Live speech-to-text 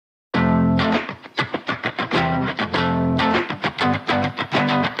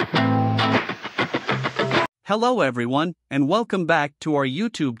Hello everyone, and welcome back to our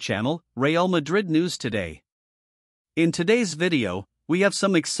YouTube channel, Real Madrid News Today. In today's video, we have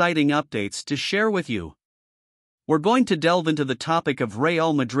some exciting updates to share with you. We're going to delve into the topic of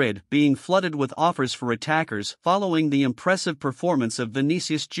Real Madrid being flooded with offers for attackers following the impressive performance of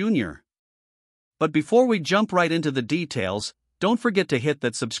Vinicius Junior. But before we jump right into the details, don't forget to hit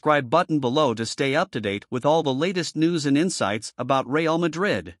that subscribe button below to stay up to date with all the latest news and insights about Real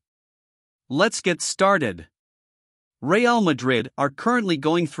Madrid. Let's get started. Real Madrid are currently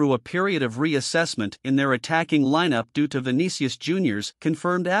going through a period of reassessment in their attacking lineup due to Vinicius Junior's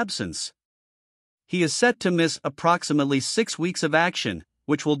confirmed absence. He is set to miss approximately 6 weeks of action,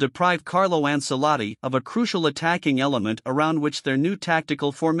 which will deprive Carlo Ancelotti of a crucial attacking element around which their new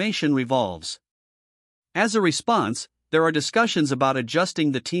tactical formation revolves. As a response, there are discussions about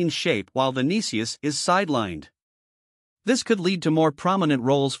adjusting the team's shape while Vinicius is sidelined. This could lead to more prominent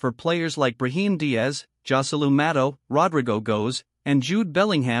roles for players like Brahim Diaz, Joselu Mato, Rodrygo Goes, and Jude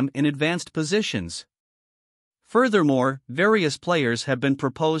Bellingham in advanced positions. Furthermore, various players have been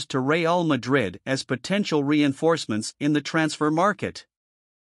proposed to Real Madrid as potential reinforcements in the transfer market.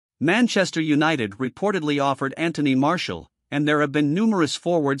 Manchester United reportedly offered Antony Martial, and there have been numerous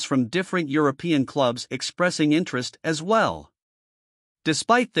forwards from different European clubs expressing interest as well.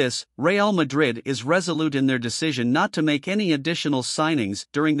 Despite this, Real Madrid is resolute in their decision not to make any additional signings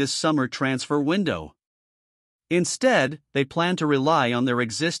during this summer transfer window. Instead, they plan to rely on their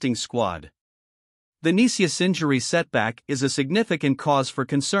existing squad. Vinicius' injury setback is a significant cause for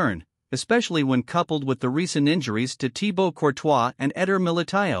concern, especially when coupled with the recent injuries to Thibaut Courtois and Eder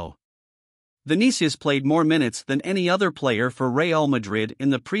Militao. Vinicius played more minutes than any other player for Real Madrid in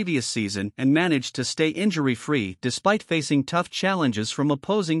the previous season and managed to stay injury-free despite facing tough challenges from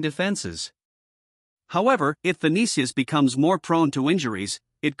opposing defenses. However, if Vinicius becomes more prone to injuries,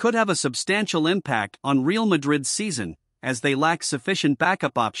 it could have a substantial impact on Real Madrid's season, as they lack sufficient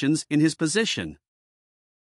backup options in his position.